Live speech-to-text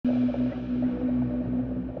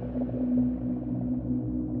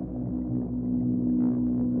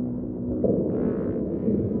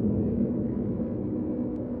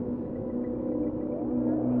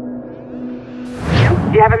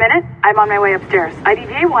I'm on my way upstairs.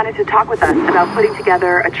 IDJ wanted to talk with us about putting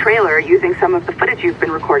together a trailer using some of the footage you've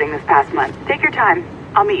been recording this past month. Take your time.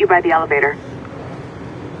 I'll meet you by the elevator.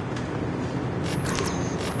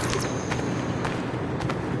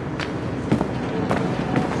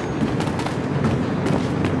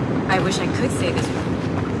 I wish I could say this.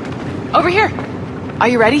 Over here! Are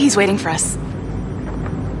you ready? He's waiting for us.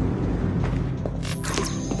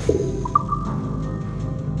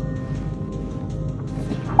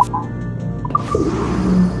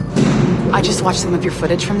 I just watched some of your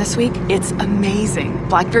footage from this week. It's amazing.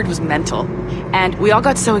 Blackbeard was mental. And we all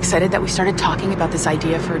got so excited that we started talking about this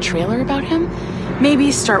idea for a trailer about him.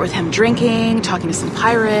 Maybe start with him drinking, talking to some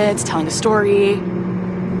pirates, telling a story.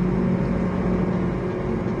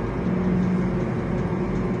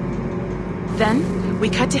 Then we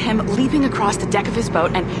cut to him leaping across the deck of his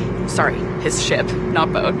boat and, sorry, his ship,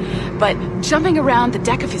 not boat, but jumping around the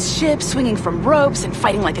deck of his ship, swinging from ropes and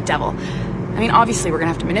fighting like a devil. I mean, obviously we're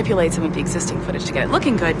gonna have to manipulate some of the existing footage to get it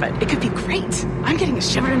looking good, but it could be great. I'm getting a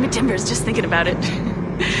shiver in my timbers just thinking about it.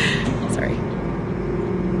 Sorry.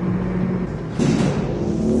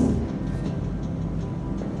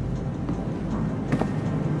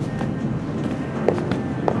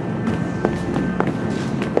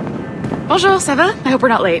 Bonjour, ça va? I hope we're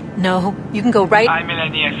not late. No, you can go right. Hi,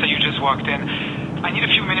 Melanie. I saw you just walked in. I need a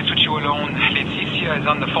few minutes with you alone. Laetitia is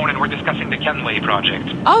on the phone and we're discussing the Kenway project.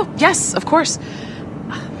 Oh, yes, of course.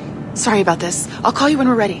 Sorry about this. I'll call you when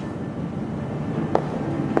we're ready.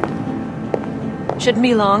 Shouldn't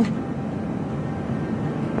be long.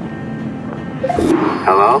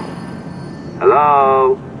 Hello?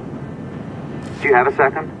 Hello? Do you have a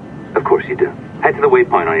second? Of course you do. Head to the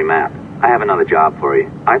waypoint on your map. I have another job for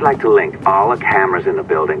you. I'd like to link all the cameras in the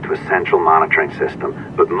building to a central monitoring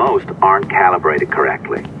system, but most aren't calibrated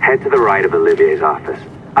correctly. Head to the right of Olivier's office.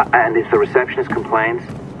 And if the receptionist complains,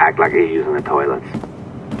 act like you're using the toilets.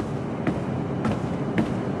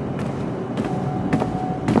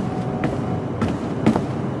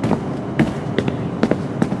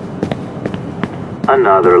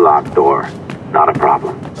 Another locked door. Not a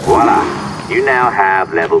problem. Voila! You now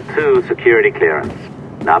have level 2 security clearance.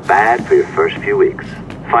 Not bad for your first few weeks.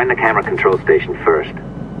 Find the camera control station first.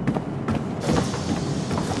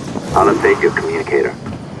 I'll update your communicator.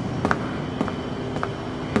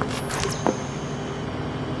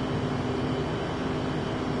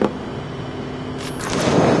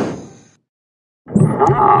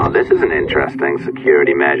 Oh, this is an interesting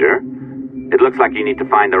security measure. It looks like you need to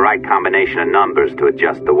find the right combination of numbers to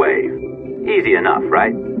adjust the wave. Easy enough,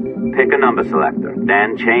 right? Pick a number selector,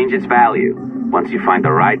 then change its value. Once you find the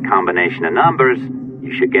right combination of numbers,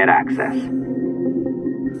 you should get access.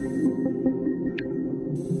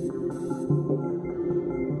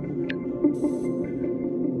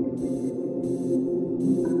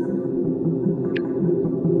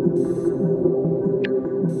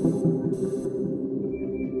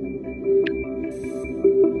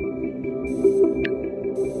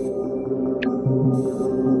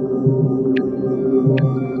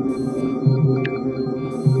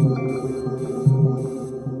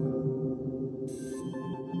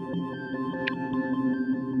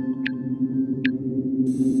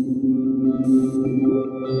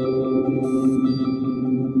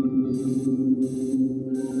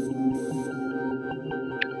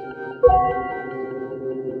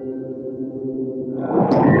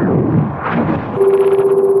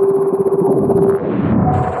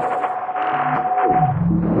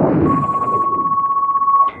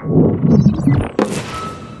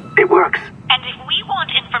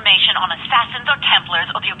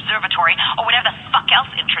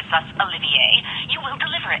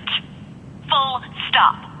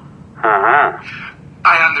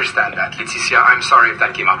 I'm sorry if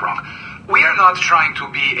that came out wrong. We are not trying to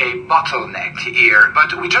be a bottleneck here,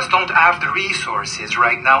 but we just don't have the resources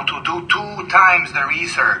right now to do 2 times the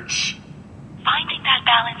research. Finding that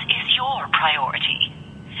balance is your priority.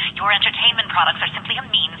 Your entertainment products are simply a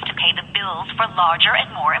means to pay the bills for larger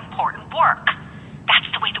and more important work. That's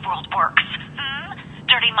the way the world works.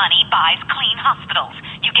 Dirty money buys clean hospitals.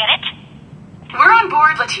 You get it? We're on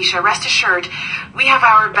board, Letitia, rest assured. We have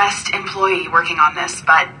our best employee working on this,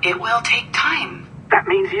 but it will take time. That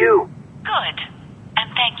means you. Good.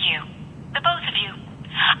 And thank you. The both of you.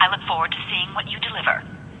 I look forward to seeing what you deliver.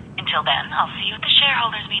 Until then, I'll see you at the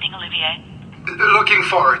shareholders meeting, Olivier. Looking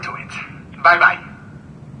forward to it. Bye-bye.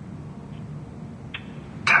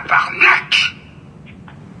 Tabarnak!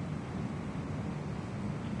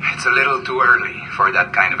 It's a little too early for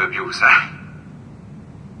that kind of abuse, huh?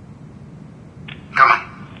 Come on.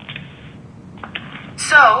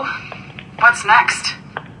 So, what's next?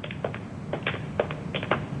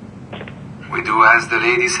 We do as the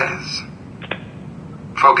lady says.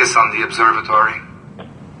 Focus on the observatory.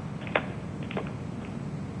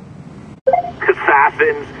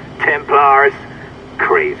 Assassins, Templars,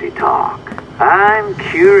 crazy talk. I'm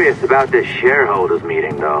curious about this shareholders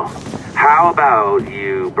meeting, though. How about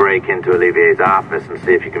you break into Olivier's office and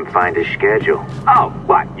see if you can find his schedule? Oh,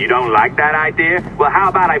 what? You don't like that idea? Well, how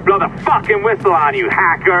about I blow the fucking whistle on you,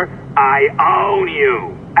 hacker? I own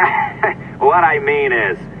you. What I mean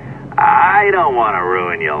is, I don't want to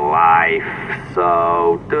ruin your life,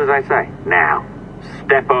 so do as I say. Now,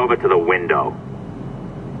 step over to the window.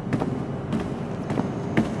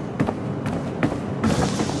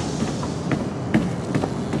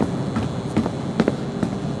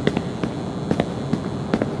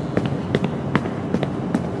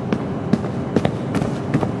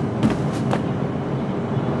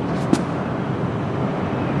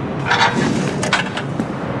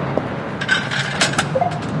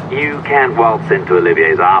 You can't waltz into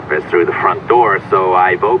Olivier's office through the front door, so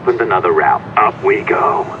I've opened another route. Up we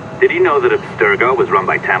go. Did you know that Abstergo was run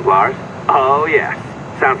by Templars? Oh, yes.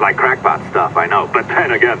 Sounds like crackpot stuff, I know. But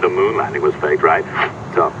then again, the moon landing was faked, right?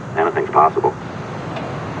 So, anything's possible.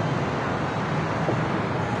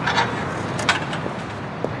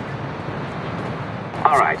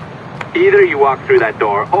 All right. Either you walk through that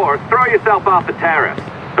door, or throw yourself off the terrace.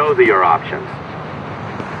 Those are your options.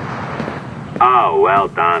 Oh, well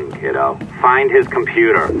done, kiddo. Find his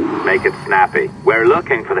computer. Make it snappy. We're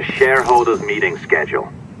looking for the shareholders meeting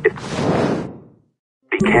schedule.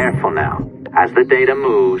 Be careful now. As the data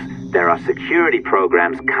moves, there are security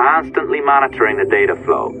programs constantly monitoring the data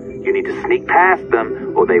flow. You need to sneak past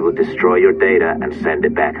them, or they will destroy your data and send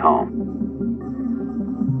it back home.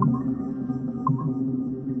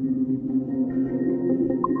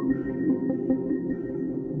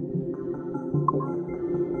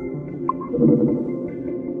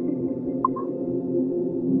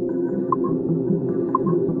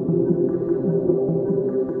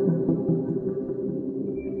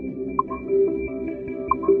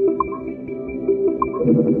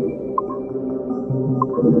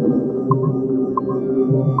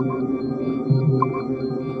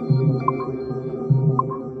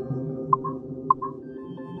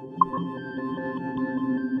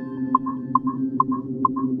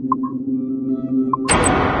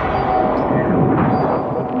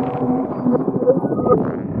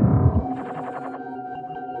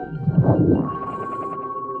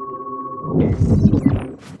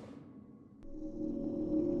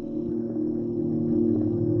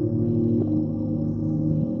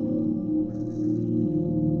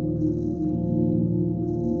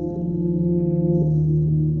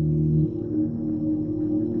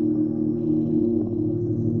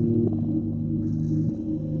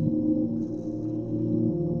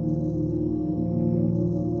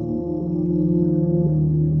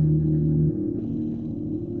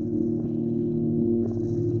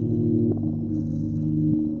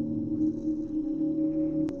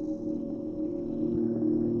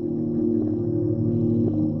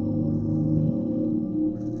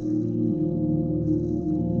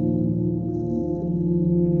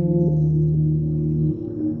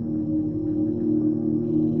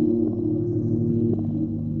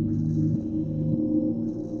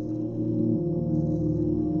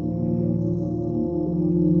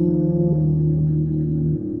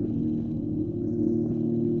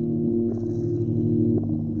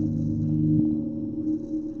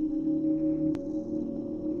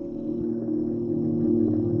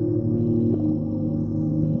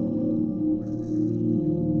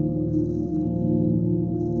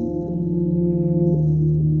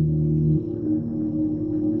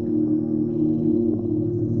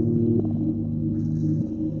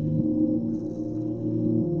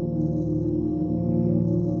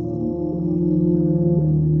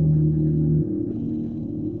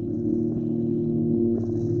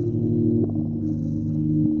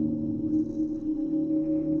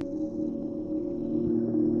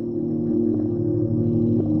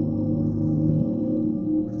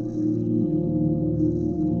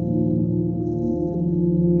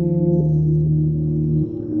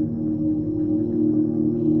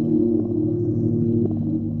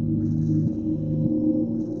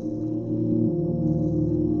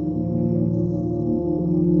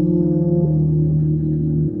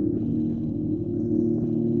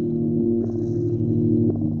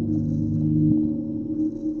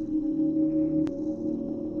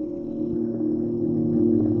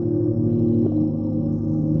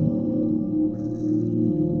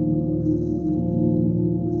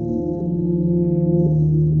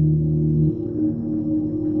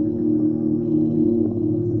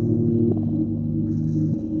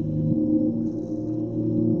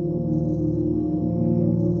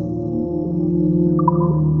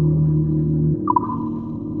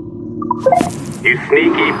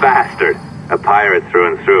 Sneaky bastard. A pirate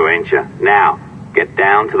through and through, ain't you? Now, get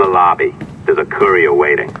down to the lobby. There's a courier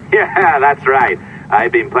waiting. Yeah, that's right.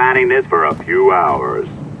 I've been planning this for a few hours.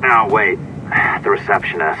 Now, wait. The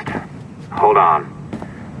receptionist. Hold on.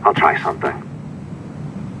 I'll try something.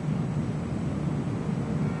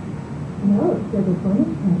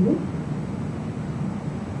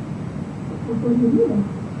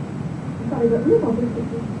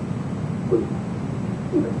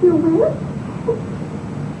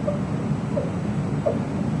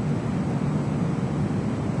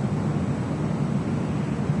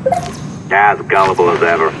 As gullible as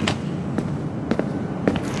ever.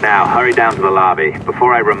 Now, hurry down to the lobby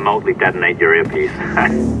before I remotely detonate your earpiece.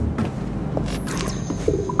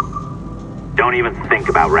 Don't even think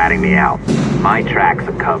about ratting me out. My tracks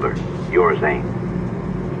are covered. Yours ain't.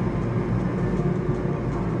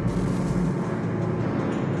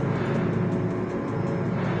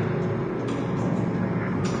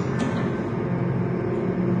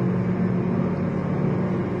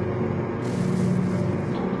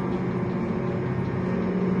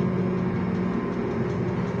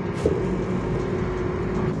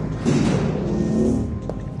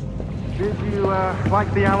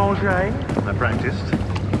 Like the allongé? I practiced.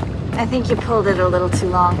 I think you pulled it a little too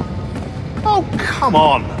long. Oh, come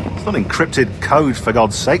on. It's not encrypted code, for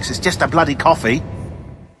God's sakes. It's just a bloody coffee.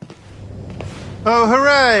 Oh,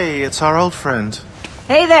 hooray! It's our old friend.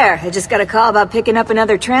 Hey there, I just got a call about picking up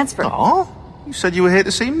another transfer. Oh? You said you were here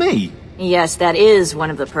to see me. Yes, that is one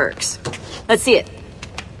of the perks. Let's see it.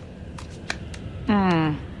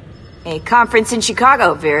 A conference in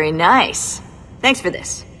Chicago. Very nice. Thanks for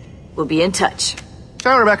this. We'll be in touch.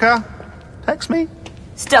 Ciao, Rebecca. Text me.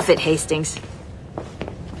 Stuff it, Hastings.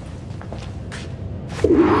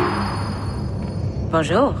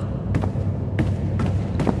 Bonjour.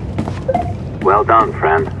 Well done,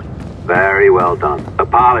 friend. Very well done.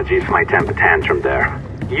 Apologies for my temper tantrum there.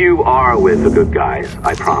 You are with the good guys,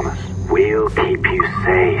 I promise. We'll keep you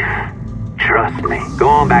safe. Trust me. Go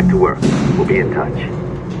on back to work. We'll be in touch.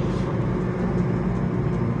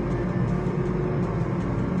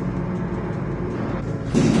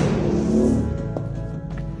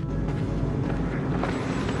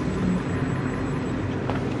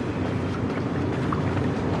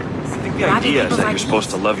 The idea is that you're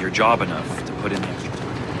supposed to love your job enough to put in the extra time.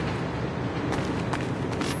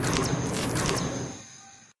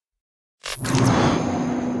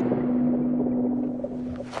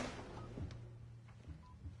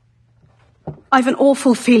 I've an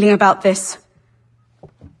awful feeling about this.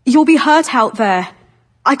 You'll be hurt out there.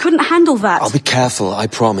 I couldn't handle that. I'll be careful, I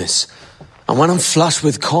promise. And when I'm flush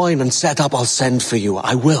with coin and set up, I'll send for you.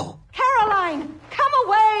 I will. Caroline, come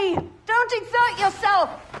away! Don't exert yourself!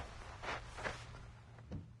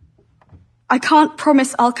 I can't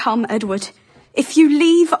promise I'll come, Edward. If you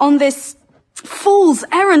leave on this fool's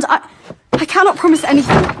errand, I cannot promise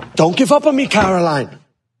anything. Don't give up on me, Caroline.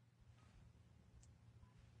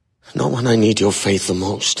 Not when I need your faith the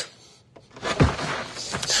most.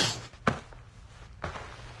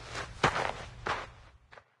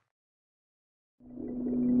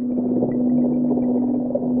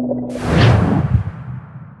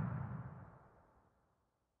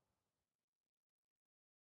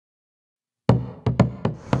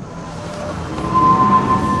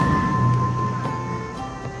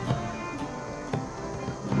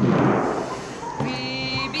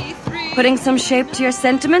 Putting some shape to your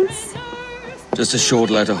sentiments? Just a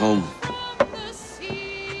short letter home.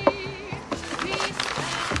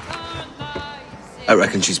 I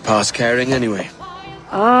reckon she's past caring anyway.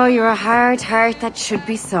 Oh, you're a hard heart that should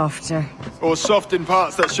be softer. Or soft in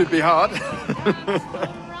parts that should be hard.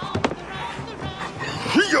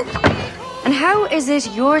 And how is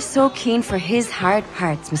it you're so keen for his hard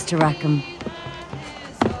parts, Mr. Rackham?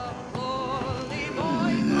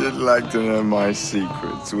 You'd like to know my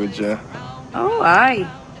secrets, would you? Oh, aye.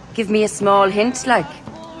 Give me a small hint, like.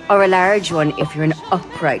 Or a large one, if you're an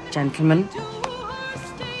upright gentleman.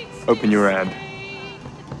 Open your hand.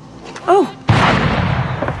 Oh!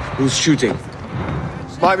 Who's shooting?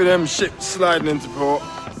 Might be them ships sliding into port.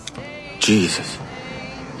 Jesus.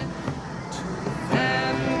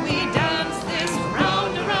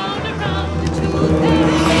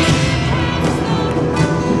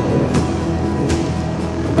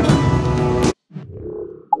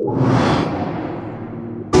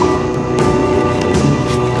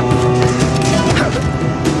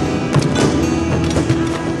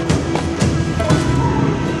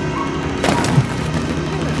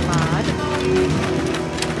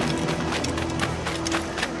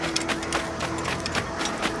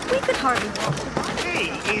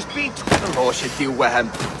 Should deal with him.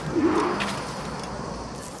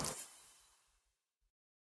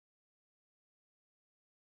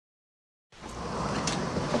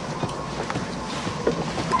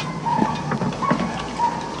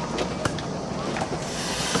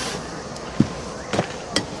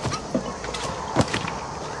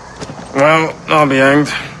 Well, I'll be hanged.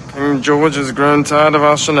 King George has grown tired of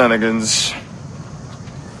our shenanigans.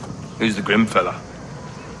 Who's the grim fella?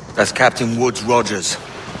 That's Captain Woods Rogers.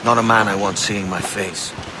 Not a man I want seeing my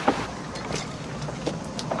face.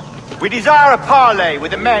 We desire a parley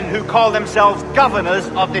with the men who call themselves governors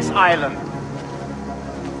of this island.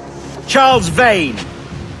 Charles Vane,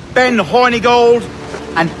 Ben Hornigold,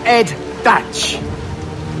 and Ed Thatch.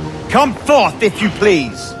 Come forth, if you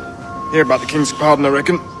please. Hear about the king's pardon, I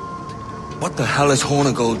reckon. What the hell is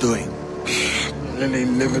Hornigold doing?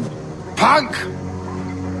 Lily-livered punk!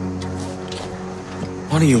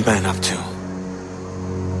 What are you men up to?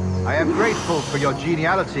 I am grateful for your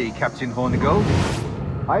geniality, Captain Hornigold.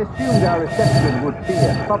 I assumed our reception would be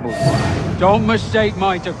a troubled one. Don't mistake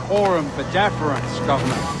my decorum for deference,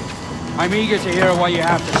 Governor. I'm eager to hear what you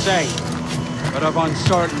have to say, but of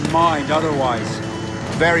uncertain mind otherwise.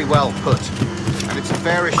 Very well put. And it's a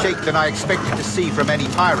fairer shake than I expected to see from any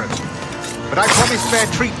pirate. But I promise fair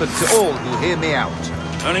treatment to all who hear me out.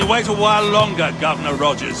 Only wait a while longer, Governor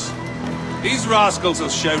Rogers. These rascals will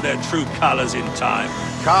show their true colors in time.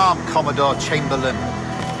 Calm, Commodore Chamberlain.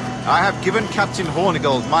 I have given Captain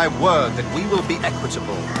Hornigold my word that we will be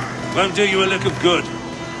equitable. Won't do you a lick of good.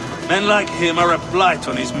 Men like him are a blight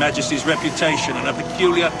on His Majesty's reputation and a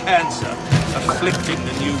peculiar cancer afflicting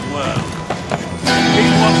the New World. The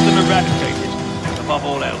King wants them eradicated, above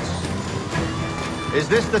all else. Is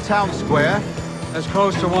this the town square? As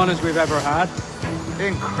close to one as we've ever had.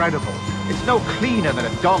 Incredible. It's no cleaner than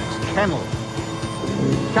a dog's kennel.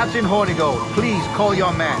 Captain Hornigold, please call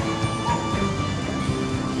your men.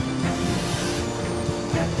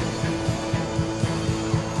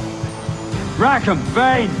 Rackham,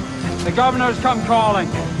 Vane! The governor's come calling.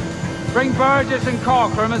 Bring Burgess and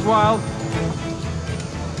Cockram as well.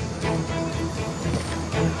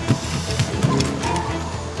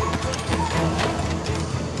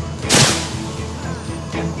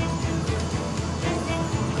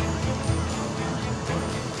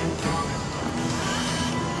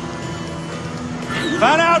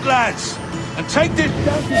 Fan out, lads! And take this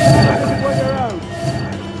donkey down for your own!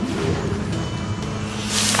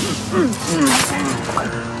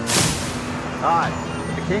 Aye,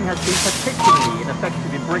 the king has been particularly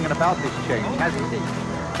ineffective in bringing about this change, hasn't he?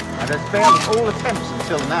 And has failed at all attempts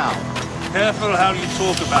until now. Careful how you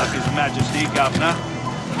talk about His Majesty, Governor.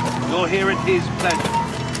 You're here at his pleasure.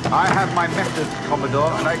 I have my methods, Commodore,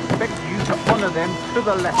 and I expect you to honor them to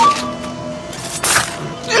the letter.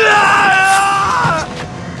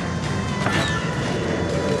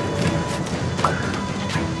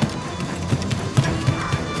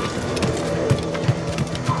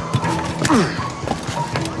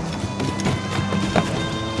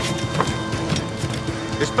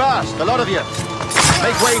 Disperse, the lot of you.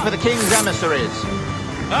 Make way for the king's emissaries.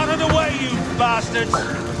 Out of the way, you bastards!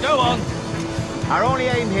 Go on. Our only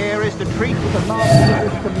aim here is to treat with the masters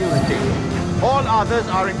of this community. All others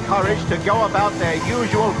are encouraged to go about their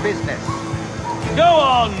usual business. Go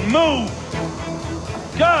on, move!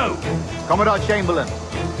 Go! Commodore Chamberlain,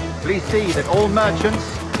 please see that all merchants,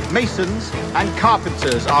 masons, and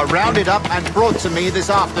carpenters are rounded up and brought to me this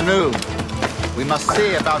afternoon. We must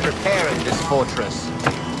see about repairing this fortress.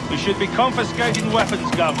 We should be confiscating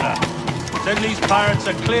weapons, Governor. Send these pirates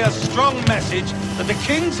a clear, strong message that the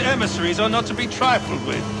king's emissaries are not to be trifled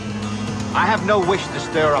with. I have no wish to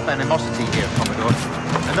stir up animosity here, Commodore.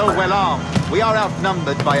 And though well armed, we are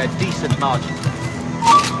outnumbered by a decent margin.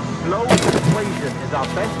 Slow persuasion is our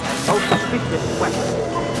best and most efficient weapon.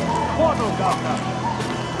 Quarter, Governor!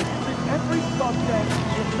 Every goddamn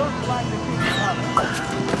is not like the king's palace.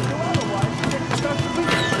 So otherwise, it's just a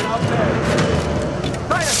week out there.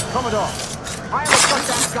 Silence, Commodore! I am a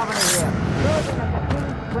goddamn governor here, serving at the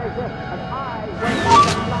king's pleasure, and I will make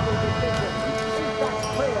a bloody decision. Is that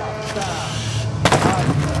clear, sir?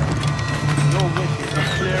 Your wishes are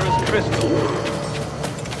clear as crystal.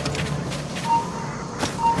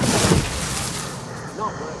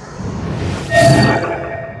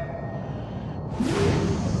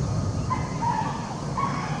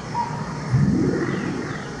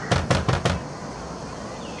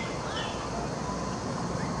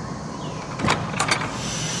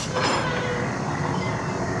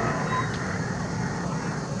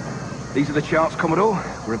 These are the charts, Commodore.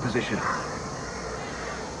 We're in position.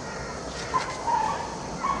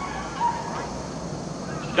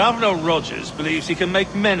 Governor Rogers believes he can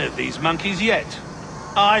make men of these monkeys yet.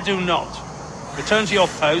 I do not. Return to your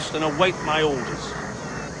post and await my orders.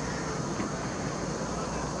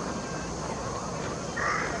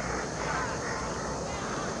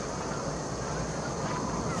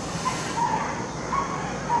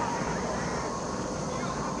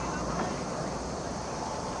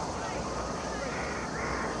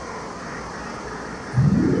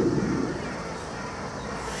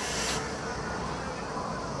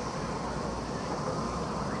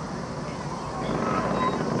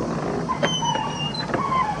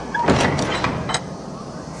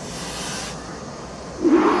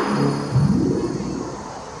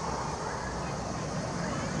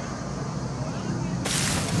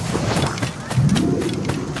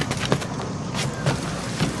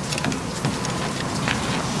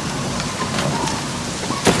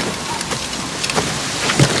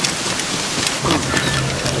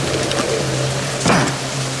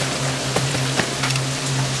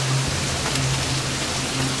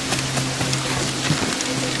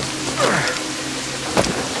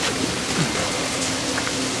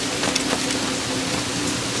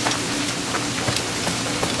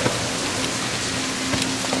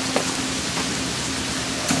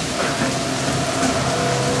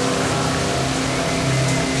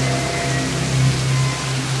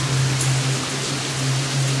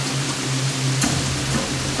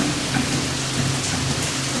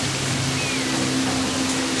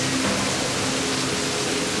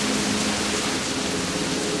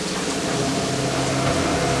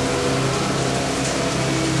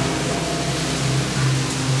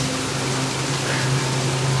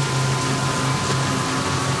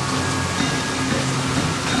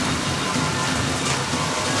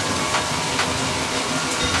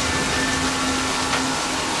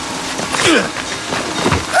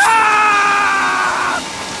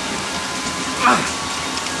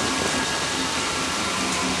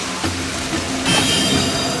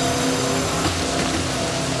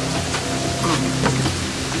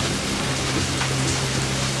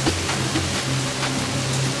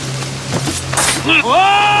 We do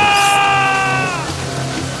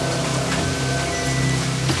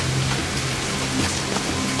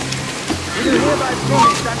hereby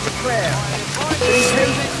promise and declare that in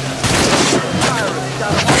case pirates shall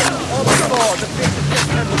honor or before the 5th of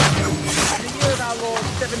September, in the year of our Lord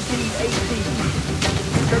 1718,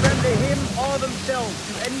 surrender him or themselves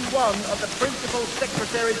to any one of the principal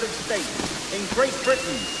secretaries of state in Great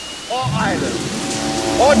Britain or Ireland,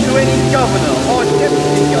 or to any governor or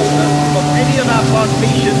deputy governor of any of our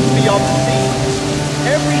plantations beyond the sea.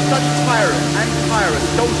 Every such pirate and pirate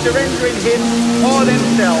so surrendering him or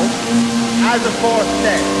themselves, as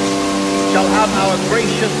aforesaid, shall have our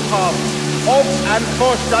gracious pardon, of and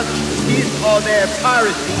for such his or their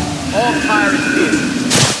piracy or piracies,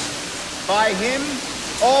 by him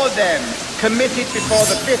or them committed before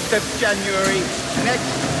the 5th of January next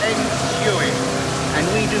ensuing. And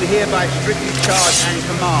we do hereby strictly charge and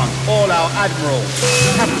command all our admirals,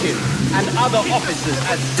 captains, and other officers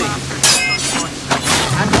at sea,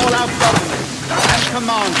 and all our governors and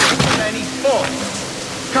commanders of any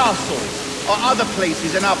forts, castles, or other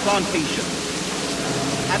places in our plantation,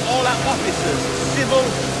 and all our officers, civil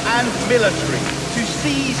and military, to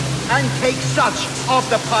seize and take such of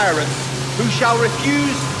the pirates who shall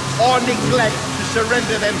refuse or neglect to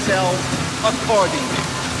surrender themselves accordingly.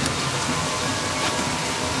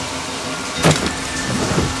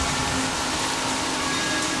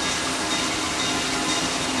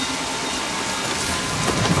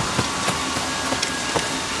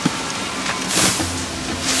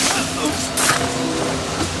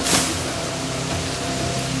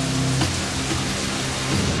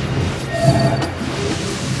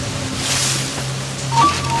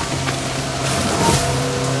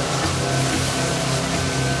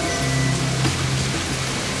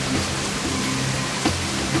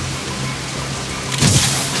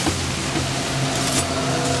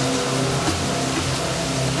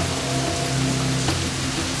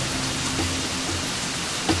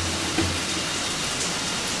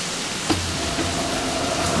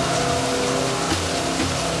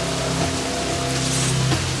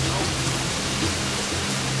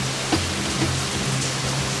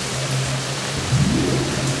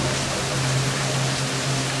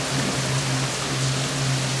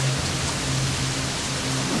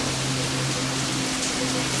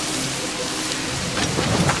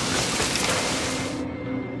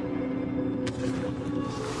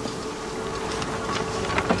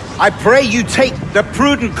 I pray you take the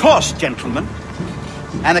prudent course, gentlemen,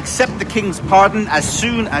 and accept the king's pardon as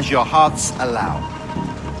soon as your hearts allow.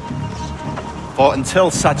 For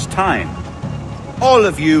until such time, all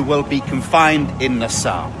of you will be confined in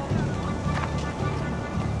Nassau.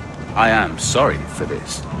 I am sorry for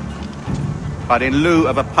this, but in lieu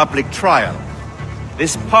of a public trial,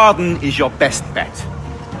 this pardon is your best bet.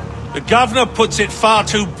 The governor puts it far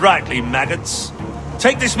too brightly, maggots.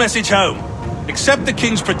 Take this message home. Accept the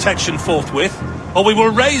king's protection forthwith, or we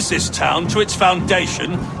will raise this town to its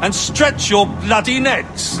foundation and stretch your bloody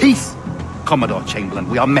necks. Peace! Commodore Chamberlain,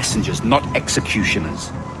 we are messengers, not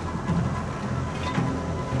executioners.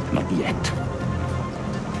 Not yet.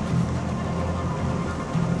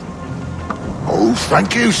 Oh,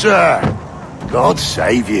 thank you, sir. God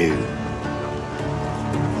save you.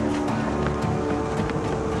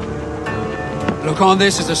 Look on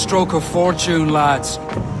this as a stroke of fortune, lads.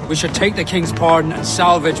 We should take the king's pardon and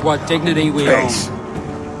salvage what dignity we Peace.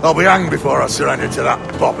 own. I'll be hanged before I surrender to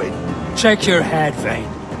that bobbin. Check your head, Vane.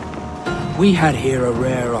 We had here a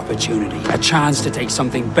rare opportunity, a chance to take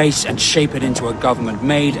something base and shape it into a government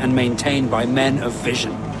made and maintained by men of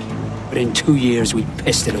vision. But in 2 years, we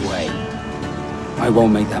pissed it away. I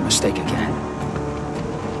won't make that mistake again.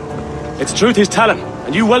 It's truth he's telling,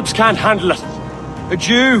 and you whelps can't handle it.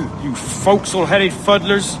 Adieu, you forecastle-headed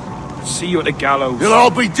fuddlers. See you at the gallows. You'll all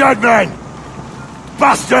be dead men!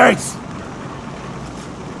 Bastards!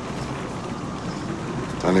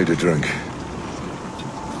 I need a drink.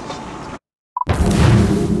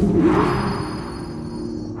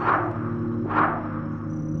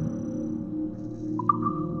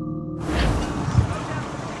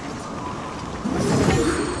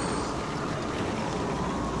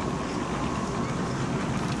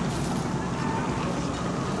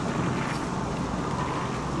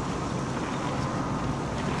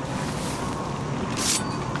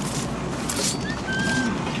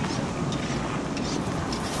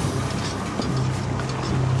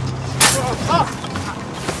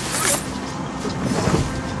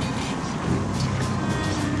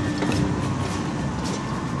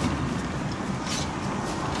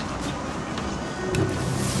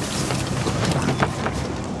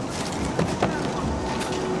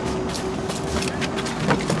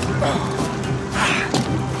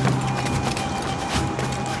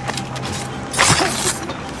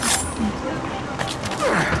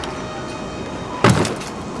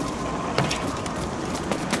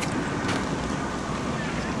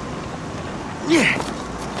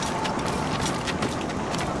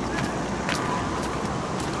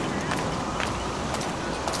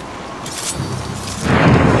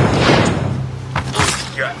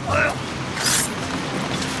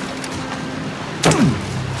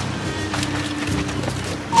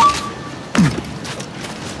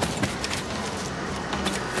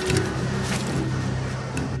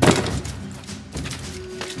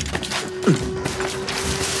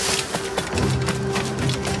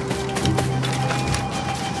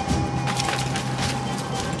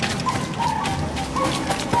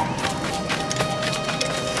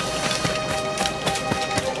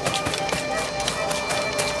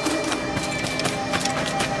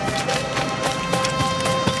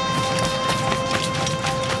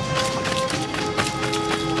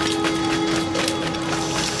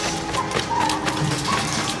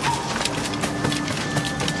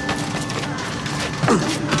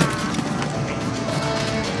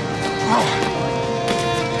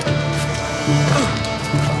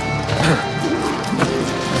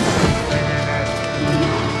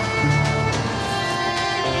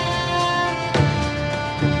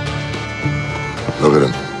 Look at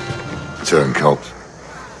him. Turncoat.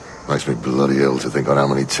 Makes me bloody ill to think on how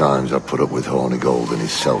many times I've put up with Hornigold and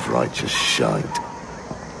his self-righteous shite.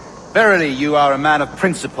 Verily, you are a man of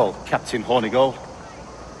principle, Captain Hornigold.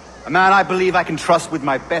 A man I believe I can trust with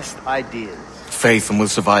my best ideas. Faith, and we'll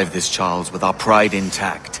survive this, Charles, with our pride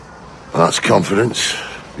intact. That's confidence.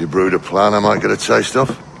 You brewed a plan I might get a taste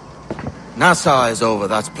of? Nassau is over,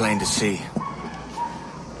 that's plain to see.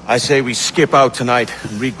 I say we skip out tonight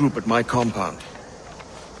and regroup at my compound.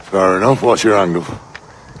 Fair enough. What's your angle?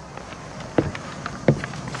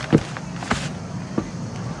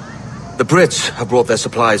 The Brits have brought their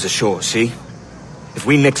supplies ashore, see? If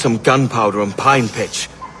we nick some gunpowder and pine pitch,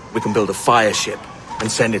 we can build a fire ship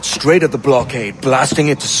and send it straight at the blockade, blasting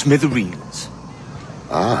it to smithereens.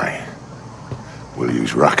 Aye. We'll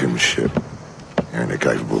use Rackham's ship. You're a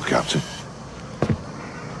capable captain.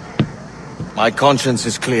 My conscience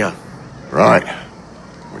is clear. Right.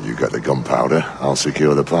 When you get the gunpowder, I'll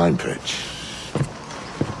secure the pine pitch.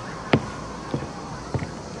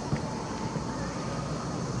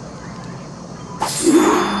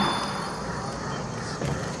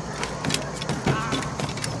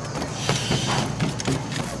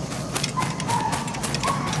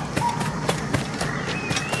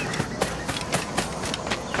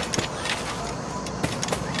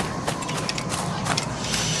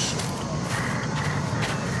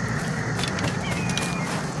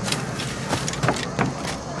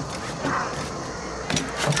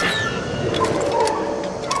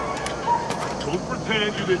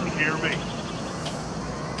 You didn't hear me.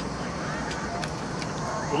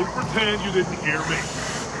 Don't pretend you didn't hear me.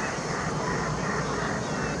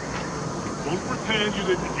 Don't pretend you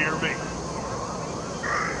didn't hear me.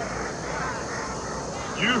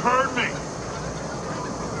 You heard me.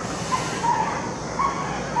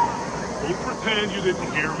 Don't pretend you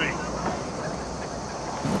didn't hear me.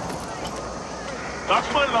 That's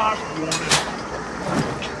my last warning.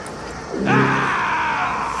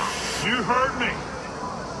 Ah! You heard me.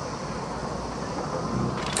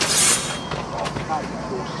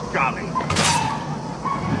 Scally.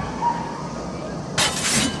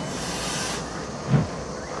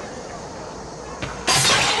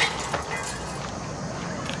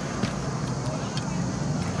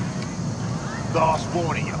 Last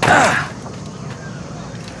warning you.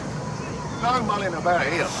 No mulling about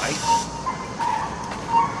here, mate.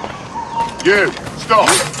 You, stop!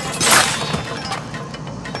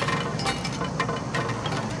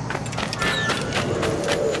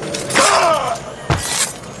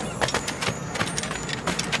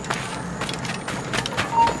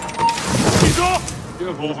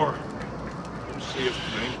 Give over. Don't see it to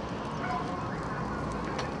me.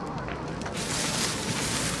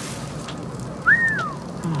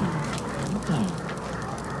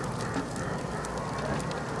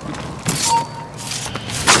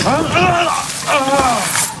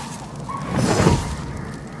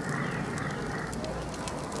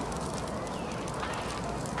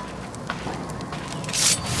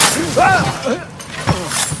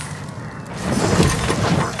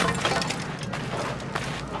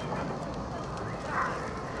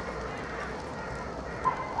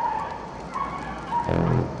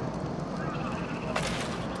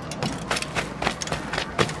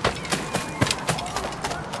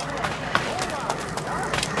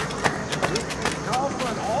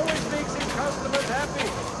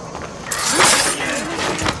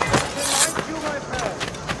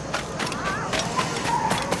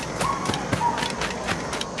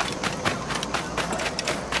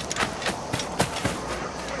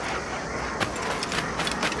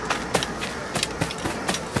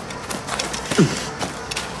 Known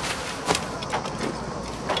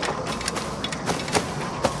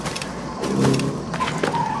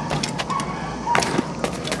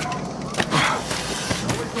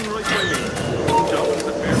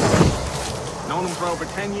him for over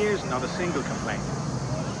 10 years, not a single complaint.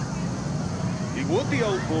 He would, the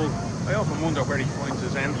old bull. I often wonder where he finds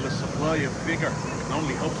his endless supply of vigor. I can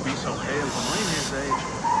only hope to be so hale when I'm his age.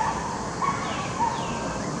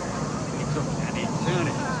 It took an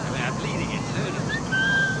eternity. A bleeding eternity.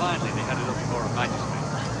 Finally, they had it up before a magistrate.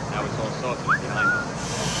 Now it's all sorted behind us.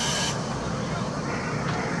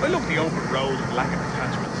 I love the open road and lack of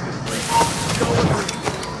attachments this place. Go with me.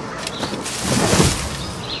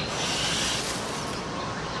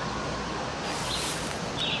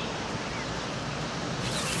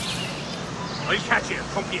 I'll catch you and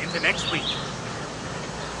pump you into next week.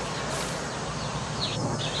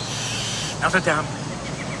 Out of damn.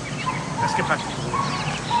 Let's get back to the woods.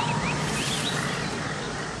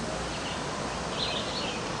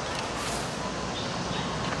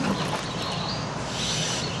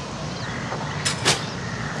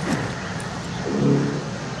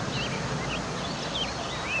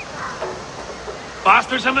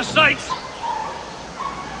 Bastards on the sights!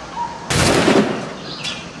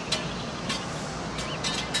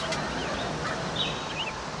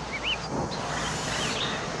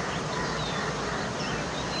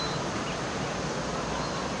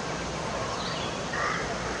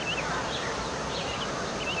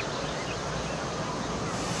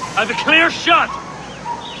 I've a clear shot!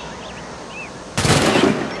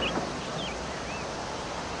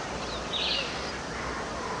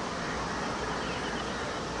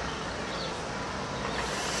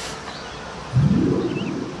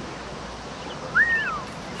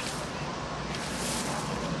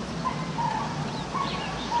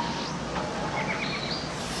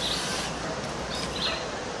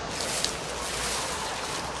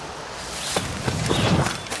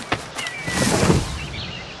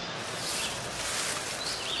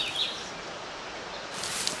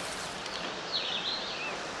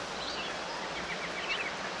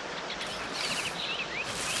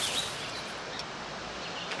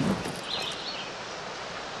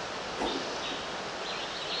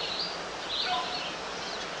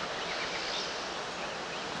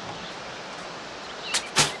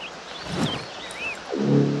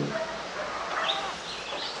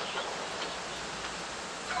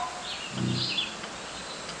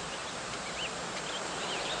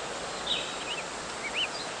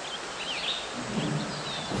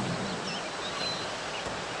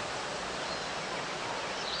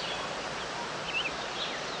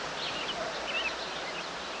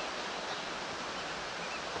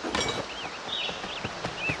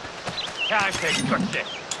 Can't take TÜRKÇE.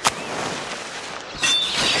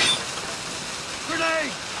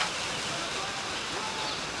 Grenade!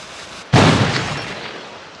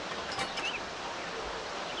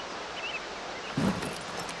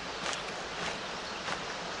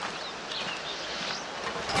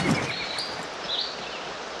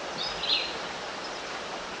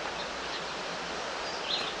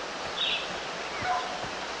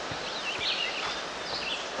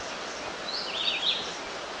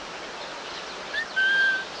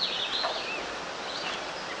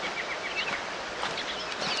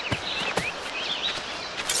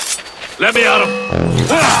 Let me at him!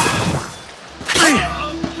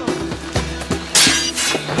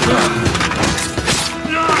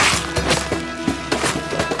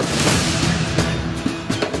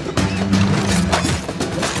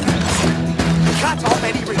 Cut off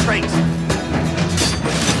any retreat!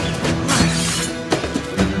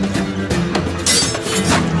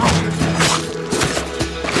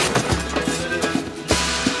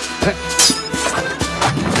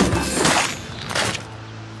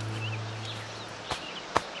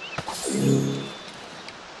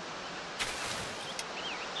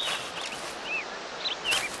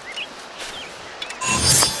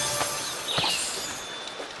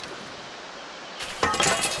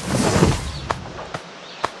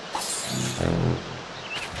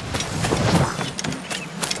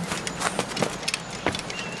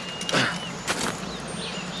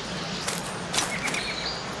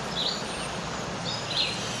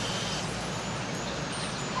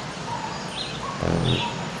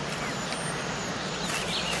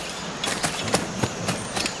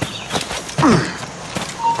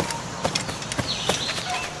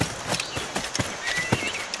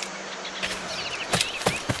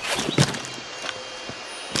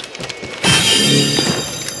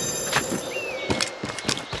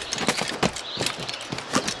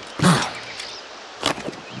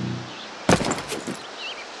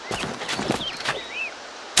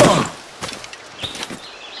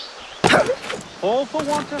 All for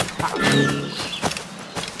want of practice.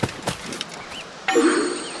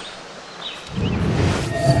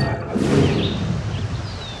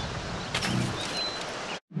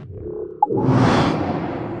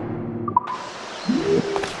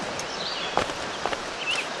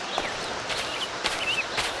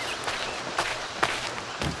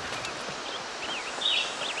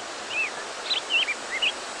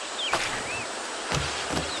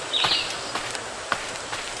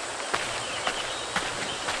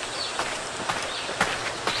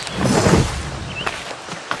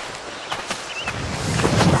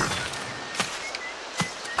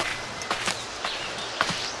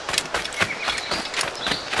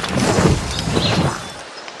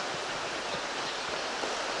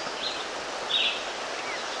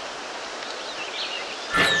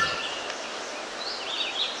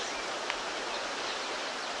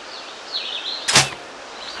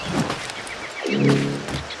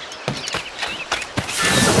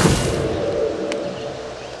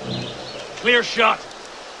 Clear shot.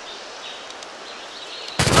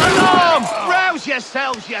 Alarm! Rouse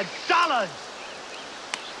yourselves, you dullards!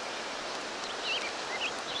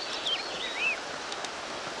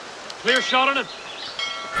 Clear shot on it.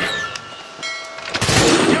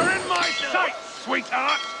 You're in my sight,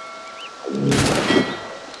 sweetheart.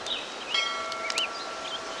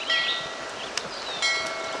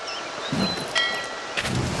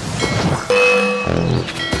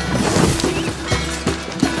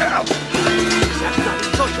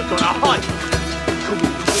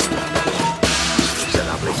 It's a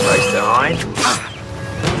lovely place to hide.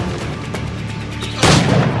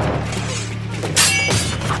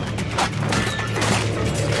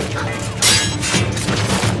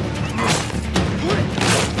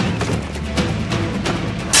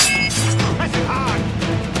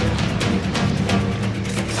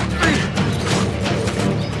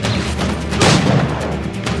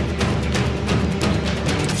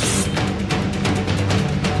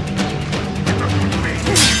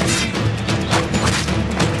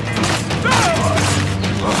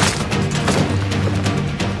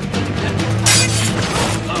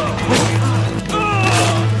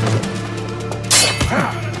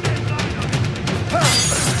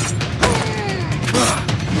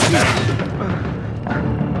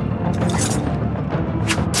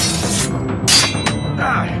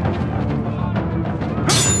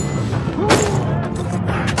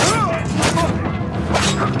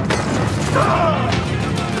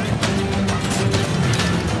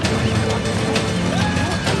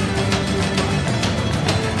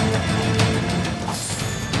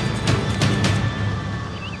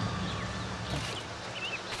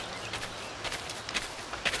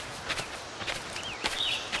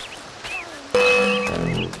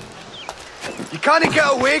 Can't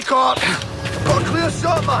get away, Corp. Got a clear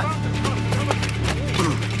shot, man.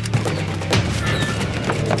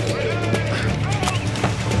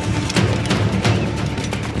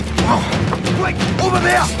 Quick, over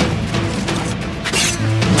there.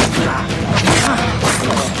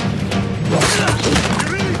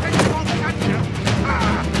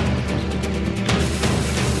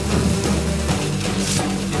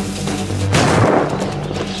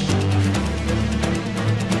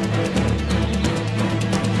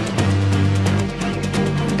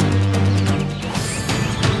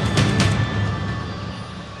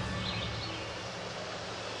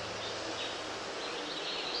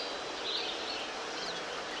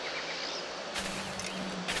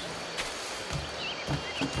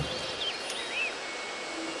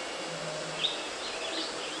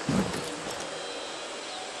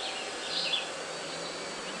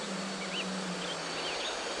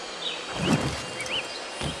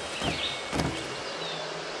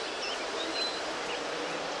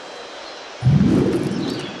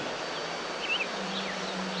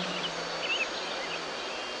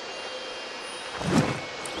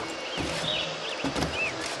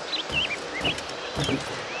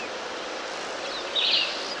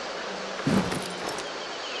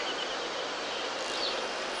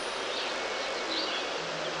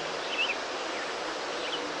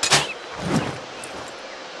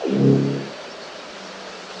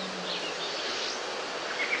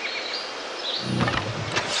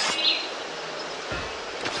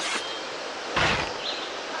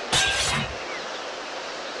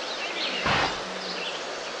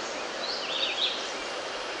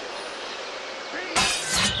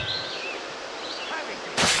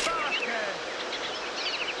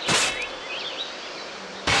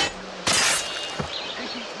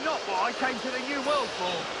 I came to the New World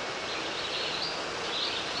for.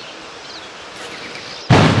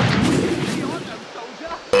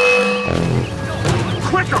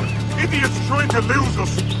 Quicker! It's idiot's trying to lose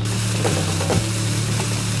us!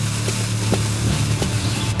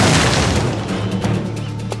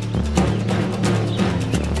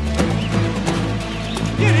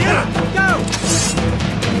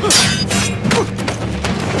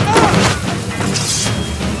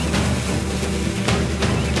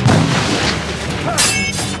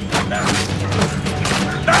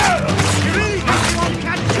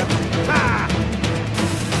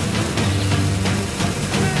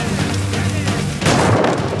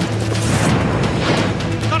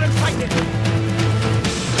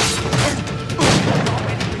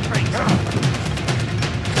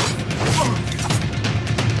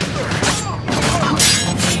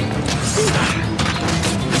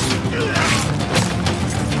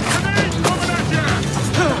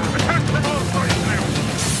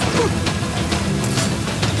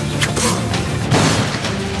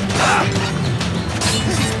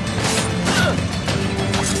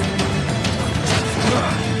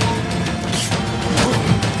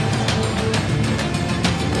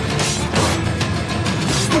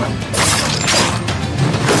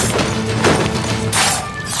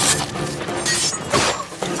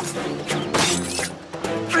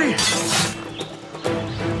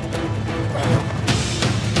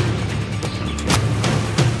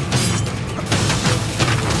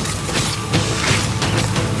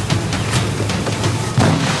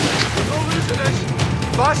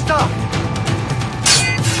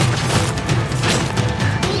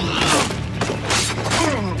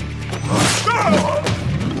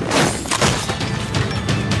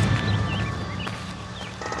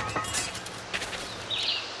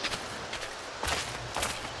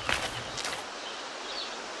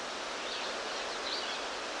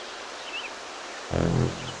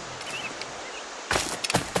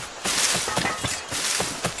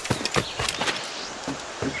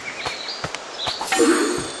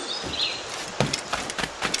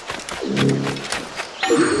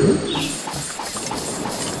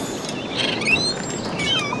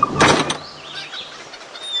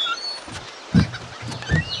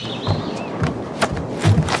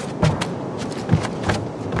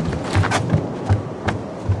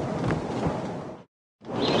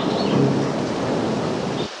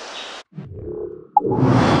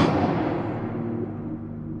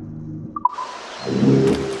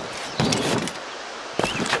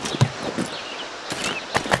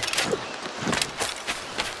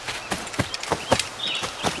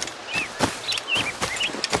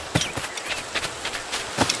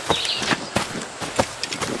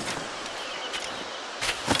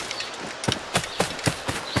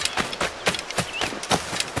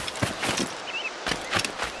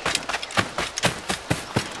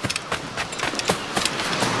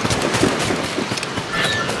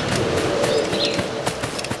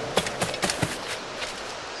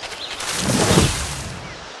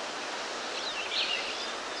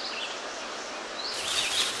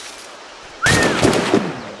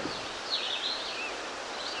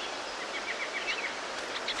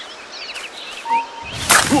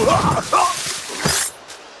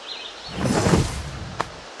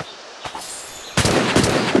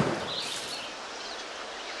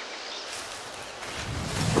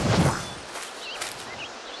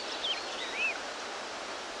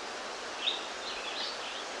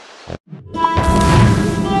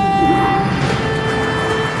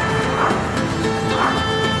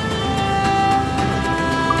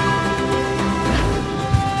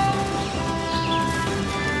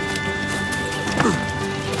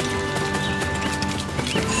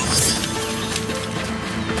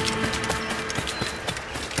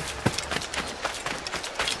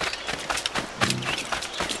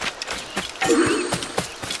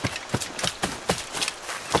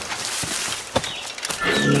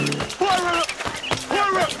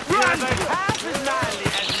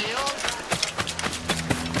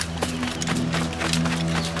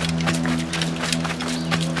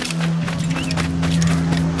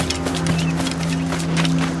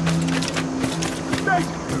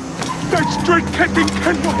 Straight kicking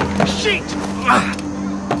Kenway! Shit!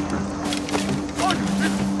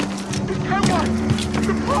 Kenway!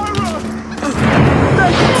 The pirate!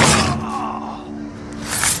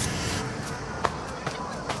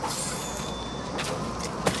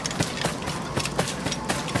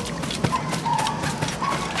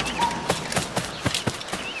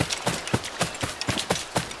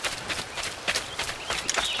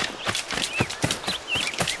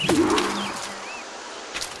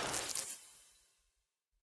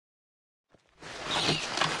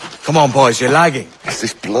 Come on, boys, you're lagging. It's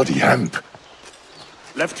this bloody hemp.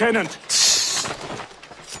 Lieutenant!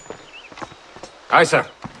 Aye, sir.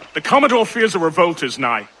 The Commodore fears a revolt is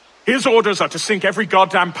nigh. His orders are to sink every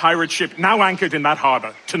goddamn pirate ship now anchored in that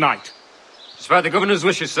harbor, tonight. It's by the governor's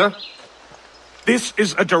wishes, sir. This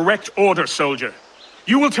is a direct order, soldier.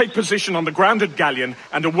 You will take position on the grounded galleon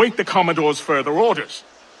and await the Commodore's further orders.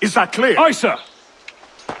 Is that clear? Aye, sir.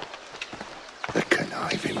 The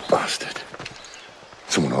conniving bastard.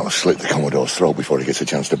 Someone ought to slit the Commodore's throat before he gets a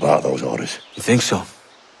chance to bark those orders. You think so?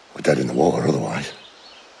 We're dead in the water otherwise.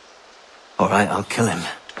 All right, I'll kill him.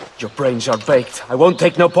 Your brains are baked. I won't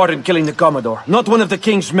take no part in killing the Commodore. Not one of the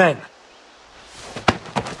king's men.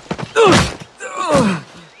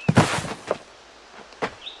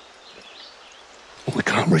 We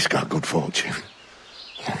can't risk our good fortune.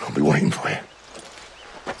 I'll be waiting for you.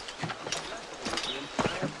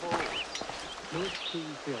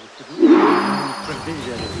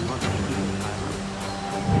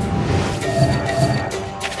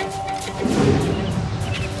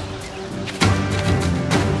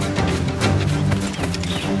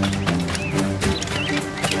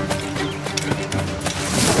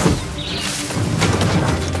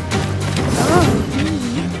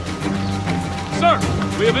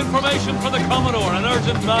 We have information from the Commodore, an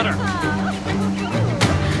urgent matter.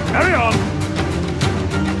 Carry on!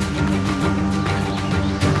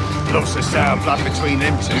 Loves the sound blood between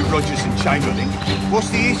them two, Rogers and Chamberlain. What's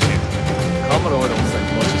the issue? Commodore don't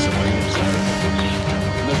think much of somebody himself.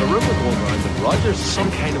 And there's a rumour going around that Rogers is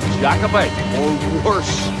some kind of Jacobite, or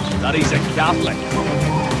worse, that he's a Catholic. I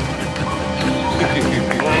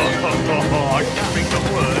can't think of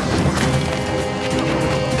words.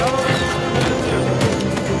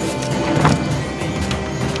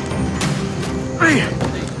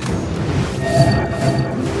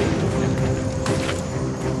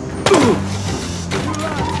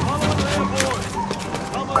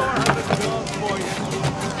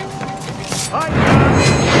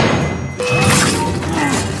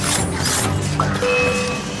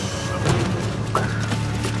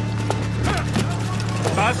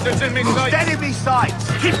 Bastards in me sight! Dead in me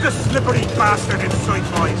sights! Keep the slippery bastard in sight,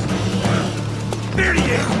 boys! There he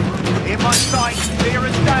is! In my sight, clear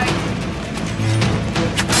as day!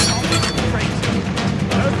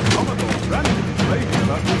 Commodore granted his lady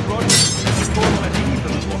about King Rogers. Before that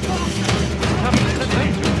heathen was happening in the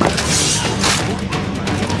danger.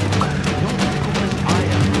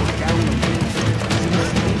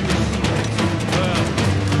 Well,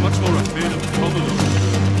 much more afraid of the Commodore.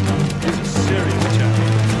 He's a serious chap.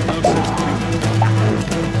 No sense of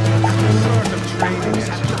Sort of training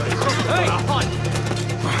situation. Hey!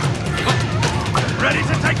 Ready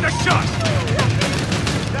to take the shot!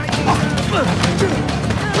 Wobble for me!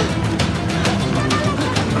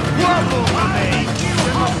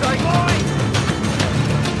 In my sight,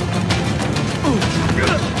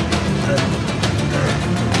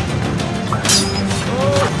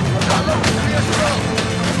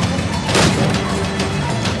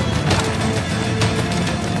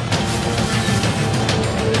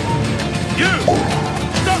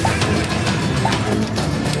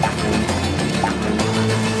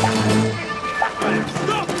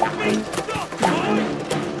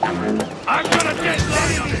 I'm gonna get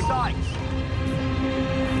Lenny on his sight!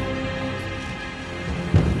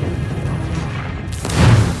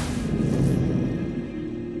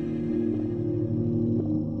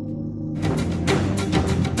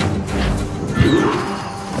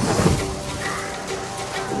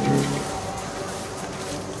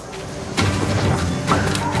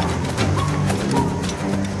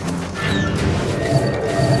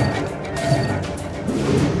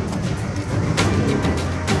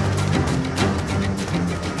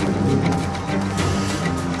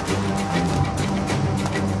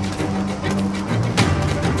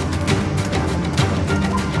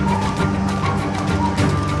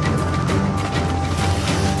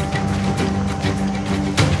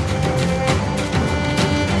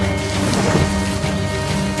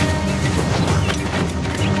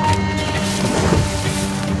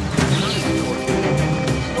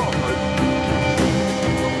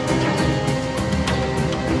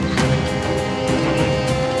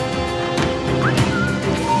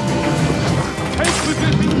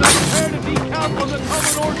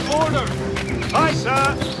 Aye,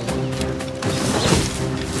 sir!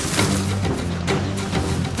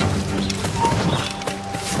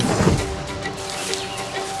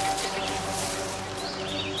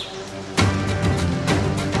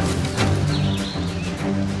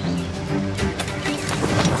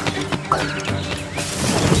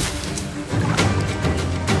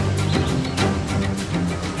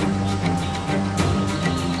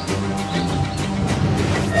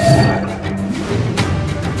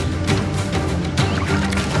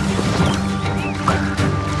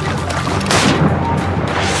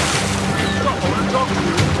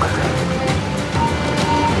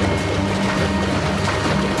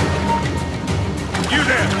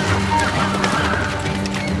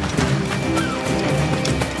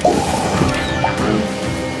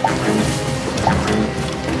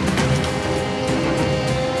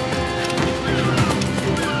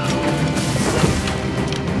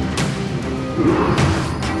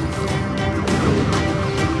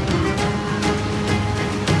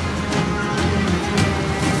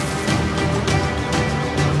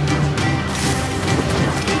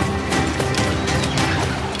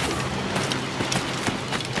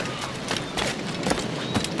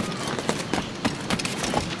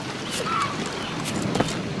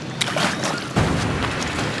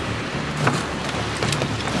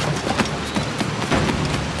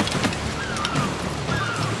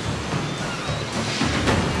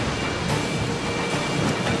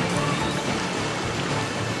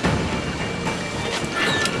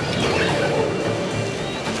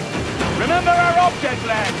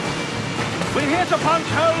 up on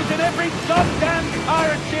toes in every goddamn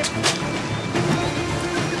pirate ship!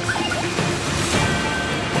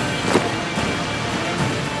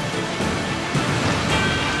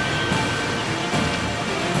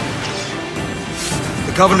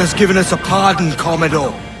 The governor's given us a pardon,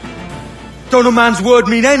 Commodore. Don't a man's word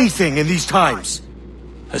mean anything in these times?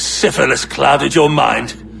 Has syphilis clouded your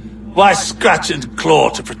mind? Why scratch and claw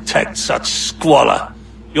to protect such squalor?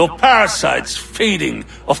 Your parasites feeding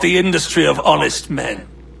off the industry of honest men.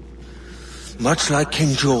 Much like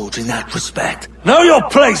King George in that respect. Know your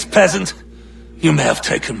place, peasant! You may have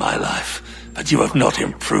taken my life, but you have not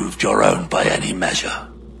improved your own by any measure.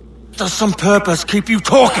 Does some purpose keep you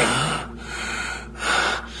talking?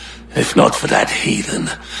 If not for that heathen,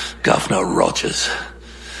 Governor Rogers,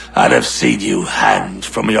 I'd have seen you hanged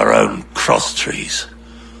from your own cross trees.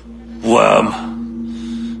 Worm.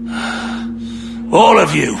 All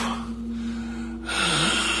of you.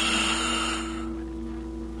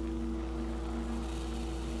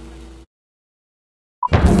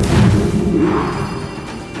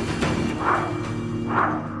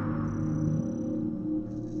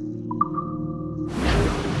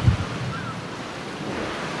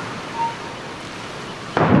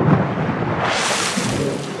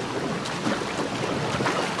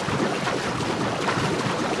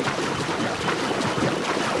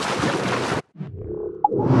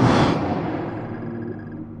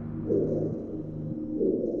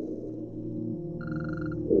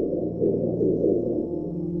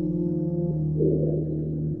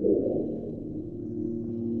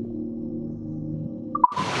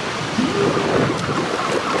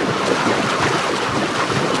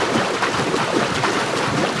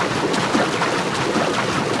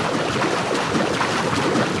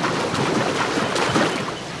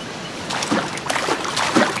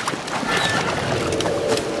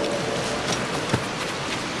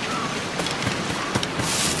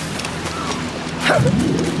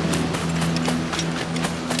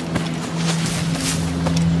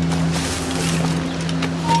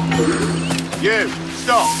 You,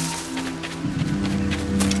 stop!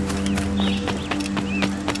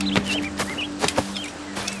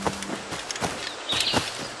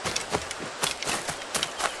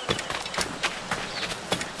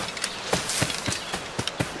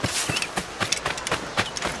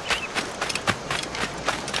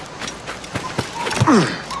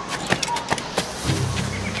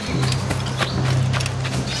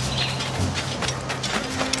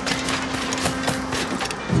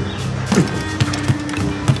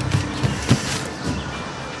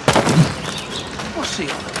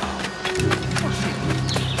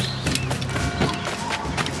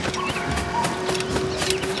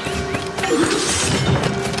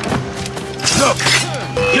 Look!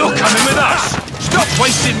 You're coming with us! Stop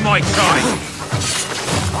wasting my time!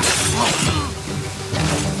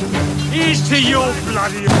 Here's to your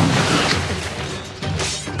bloody...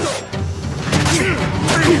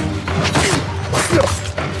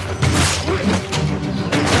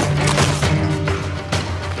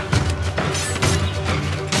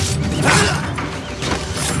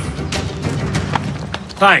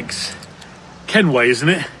 Thanks. Kenway, isn't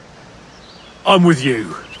it? I'm with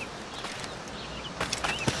you.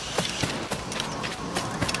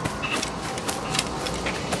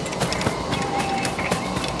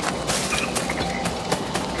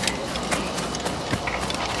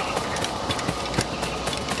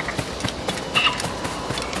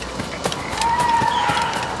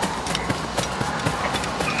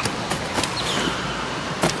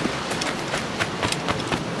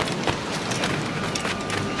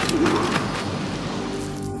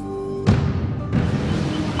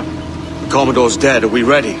 Commodore's dead. Are we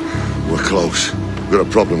ready? We're close. We've got a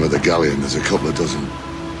problem with the galleon. There's a couple of dozen.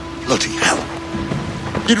 Bloody hell.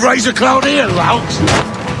 You'd raise a cloud here, lout!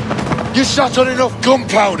 You sat on enough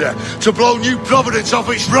gunpowder to blow New Providence off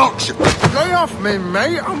its rocks! Lay off me,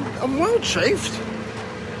 mate. I'm well chafed.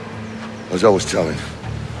 As I was telling,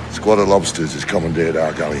 a squad of lobsters has commandeered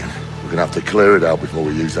our galleon. We're gonna have to clear it out before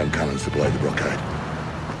we use them cannons to blow the blockade.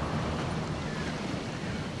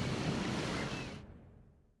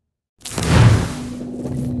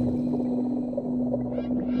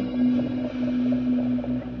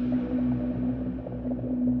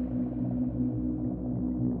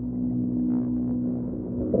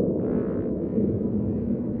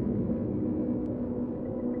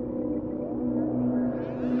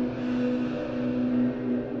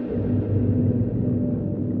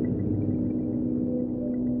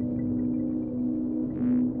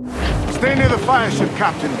 Stay near the fire ship,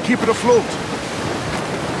 Captain. Keep it afloat.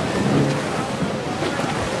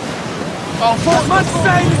 Oh, for as much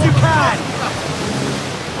sail as you can!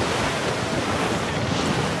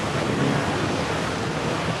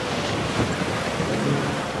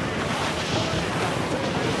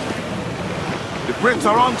 Brits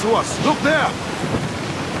are on to us. Look there.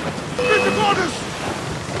 Get the borders.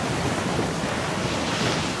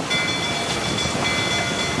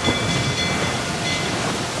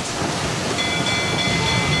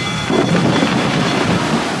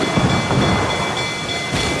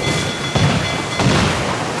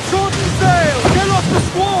 Shorten sail! Get off the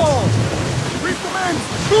squall! Reef the men!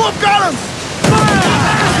 Blew up gallants!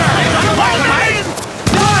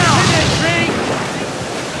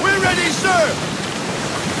 We're ready, sir!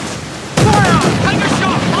 Fire! Take a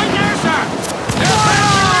shot! Right there, sir!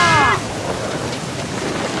 Fire!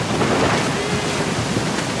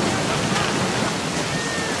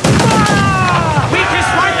 Fire!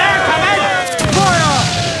 Weakest right there, Captain! Fire!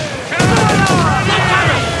 Fire! Look at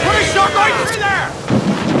it! Put a shot right through there!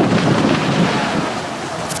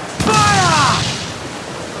 Fire!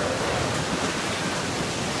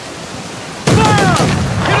 Fire!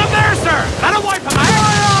 Get him there, sir! That'll wipe him out! Fire!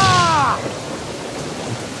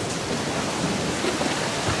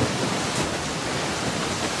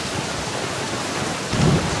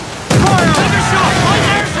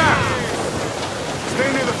 Stay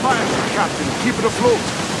near the fire ship, Captain. Keep it afloat.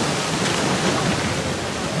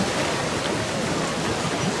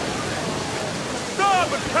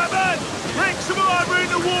 Starboard, Captain! Bring some armor in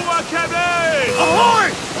the water, Captain! Ahoy!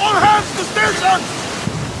 All hands to station!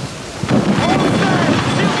 All sail!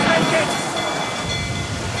 She'll take it!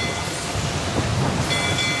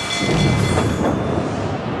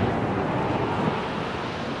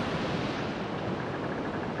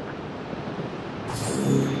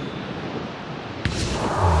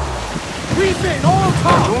 Reef in, all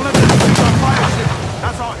top! Don't let them sink our fire ship.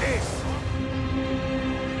 That's our ace.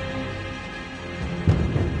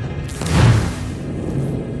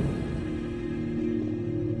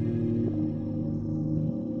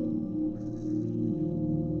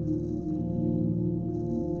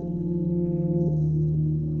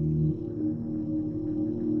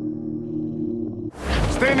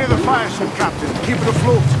 Stay near the fire ship, Captain. Keep it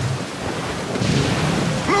afloat.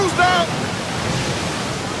 Close down!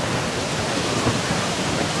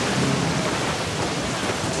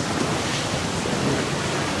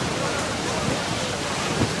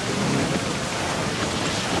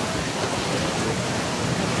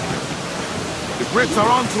 The Brits are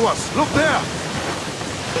on to us. Look there!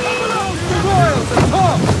 The Royals at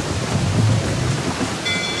top!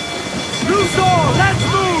 Loose all! Let's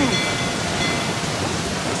move!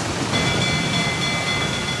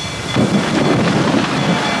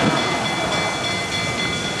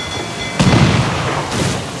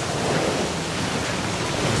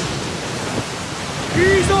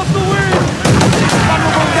 Ease off the wind!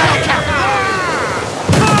 Vulnerable now, Captain!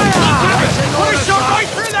 Fire! Put a shot right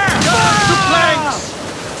through there! To planks!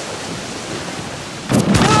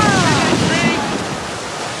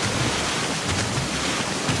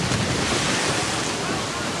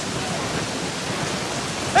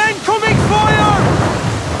 Incoming fire!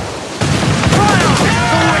 Fire!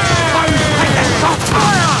 All exposed! Take the shot!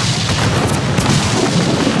 Fire!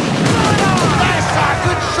 That's a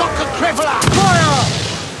good shot to cripple her! Fire!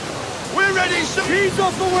 We're ready, sir! Ease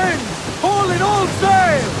off the wind! Haul in all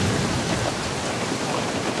sail!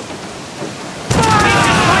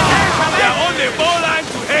 They're on the bowline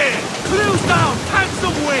to head! Clews down! Tank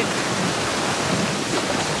some wind!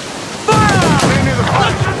 Fire! Stay near the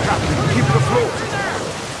fire ship, Captain. Keep it afloat.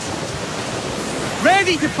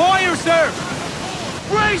 Ready to fire, sir!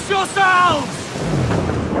 Brace yourselves!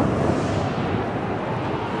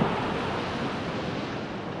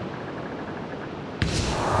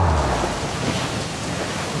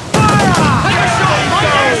 Fire! Take a shot! Right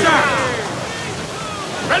there, sir!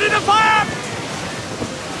 Ready to fire!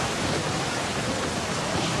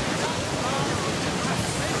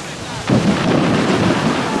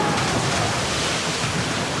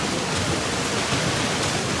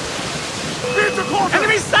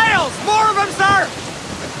 Enemy sails! More of them, sir!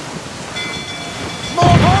 More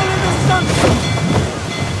all in the sun!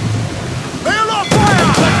 Bail up! Fire!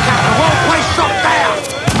 Good Captain, well placed shot there!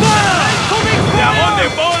 Fire! Incoming fire! They're on the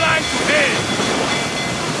bowline to head!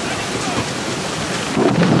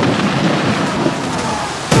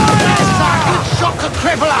 Fire! That's a good shot to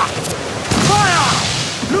cripple her! Fire!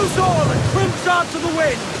 Loose all and trim shot to the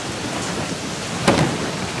wind!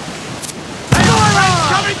 Fire!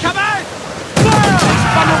 Coming, come out! It's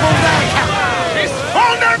vulnerable there, Captain! It's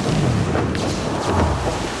foundered!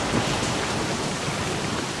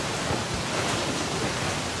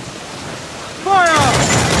 Fire!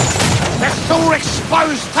 They're so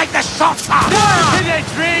exposed! Take the shots up! Fire! Did they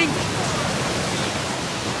drink?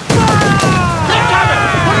 Fire! Get Captain!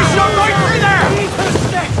 Put a shot right through there! Eat the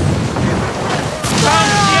stick!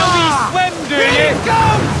 Don't swim, do you?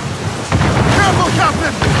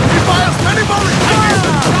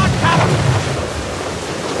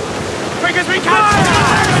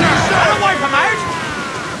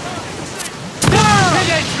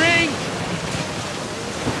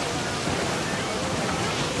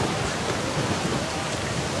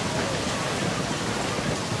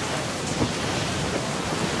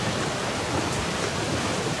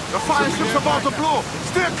 floor!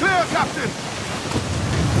 Steer clear, Captain!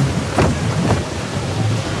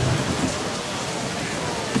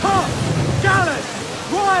 Ha! Gallant!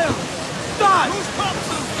 Royal! Dodge!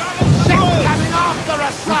 Shit coming after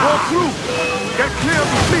us, sir! We'll go through! Get clear of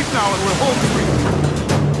the fleet now and we're home free!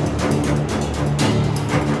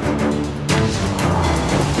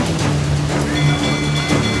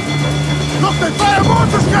 Look, they fire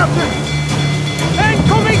mortars, Captain!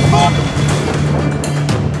 Incoming fire!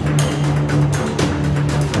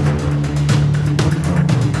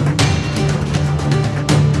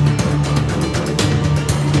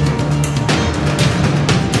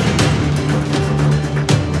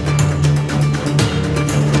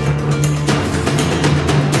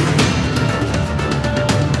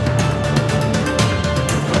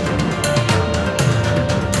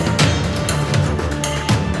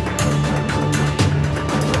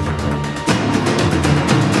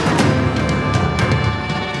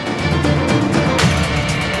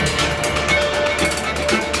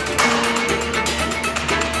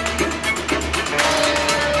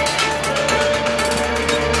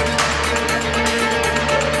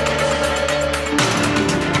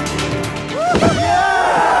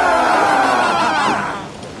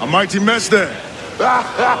 Mighty mess there.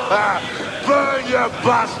 Burn, you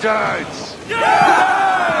bastards!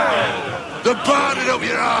 Yeah! They're burning up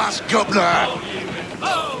your ass, governor!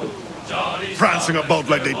 Prancing about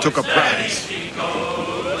like they took a prize.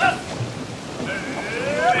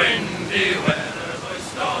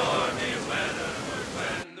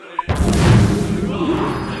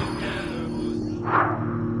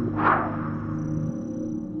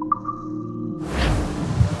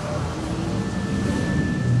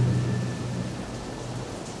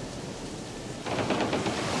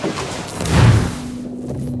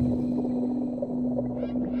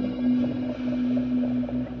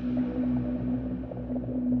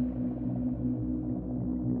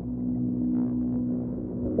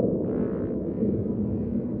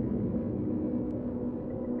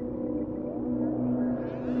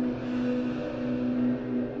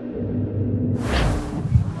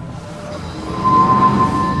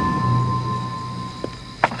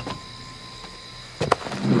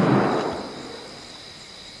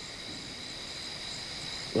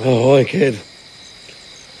 Oh, hi, kid.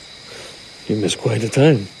 You missed quite a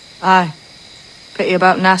time. Aye. Pity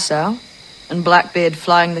about Nassau, and Blackbeard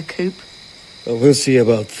flying the coop. Well, we'll see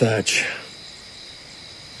about Thatch.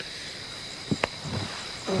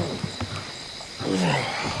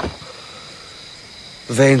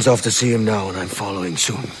 Vane's off to see him now, and I'm following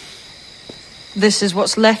soon. This is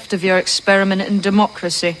what's left of your experiment in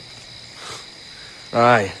democracy.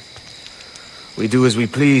 Aye. We do as we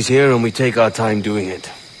please here, and we take our time doing it.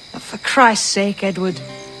 For Christ's sake, Edward.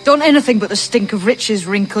 Don't anything but the stink of riches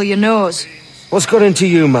wrinkle your nose. What's got into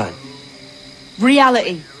you, man?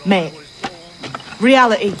 Reality, mate.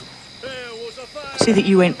 Reality. See that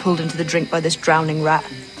you ain't pulled into the drink by this drowning rat.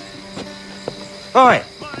 Oi!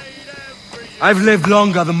 I've lived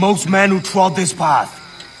longer than most men who trod this path.